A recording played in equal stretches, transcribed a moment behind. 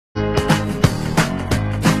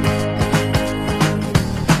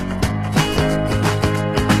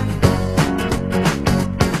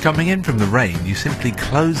Coming in from the rain, you simply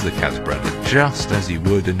close the Casbrella just as you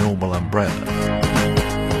would a normal umbrella.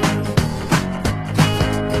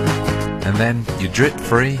 And then you're drip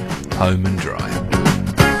free, home and dry.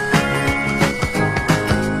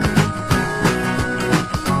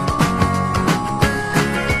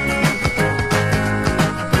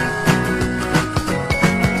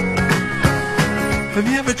 Have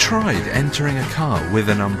you ever tried entering a car with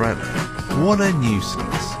an umbrella? What a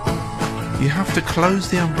nuisance. You have to close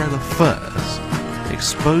the umbrella first,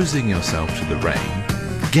 exposing yourself to the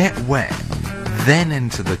rain, get wet, then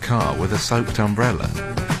enter the car with a soaked umbrella,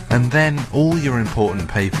 and then all your important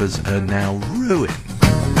papers are now ruined.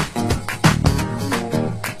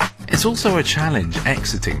 It's also a challenge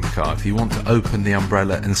exiting the car if you want to open the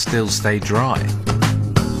umbrella and still stay dry.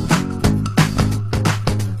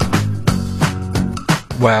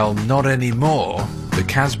 Well, not anymore. The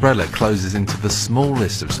Casbrella closes into the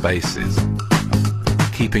smallest of spaces,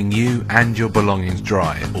 keeping you and your belongings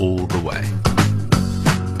dry all the way.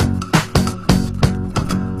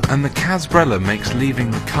 And the Casbrella makes leaving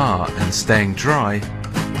the car and staying dry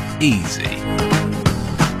easy.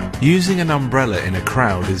 Using an umbrella in a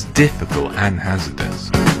crowd is difficult and hazardous.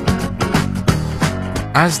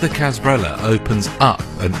 As the Casbrella opens up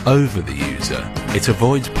and over the user, it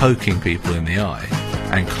avoids poking people in the eye,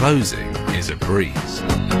 and closing is a breeze.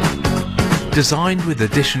 Designed with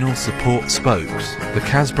additional support spokes, the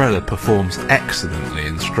Casbrella performs excellently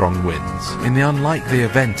in strong winds. In the unlikely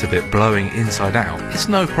event of it blowing inside out, it's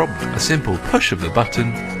no problem. A simple push of the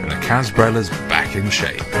button and the Casbrella's back in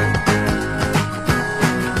shape.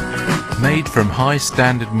 Made from high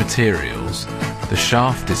standard materials, the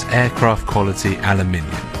shaft is aircraft quality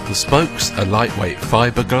aluminium. The spokes are lightweight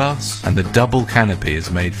fiberglass, and the double canopy is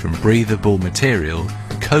made from breathable material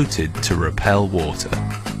coated to repel water.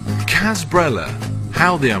 Casbrella,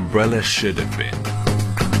 how the umbrella should have been.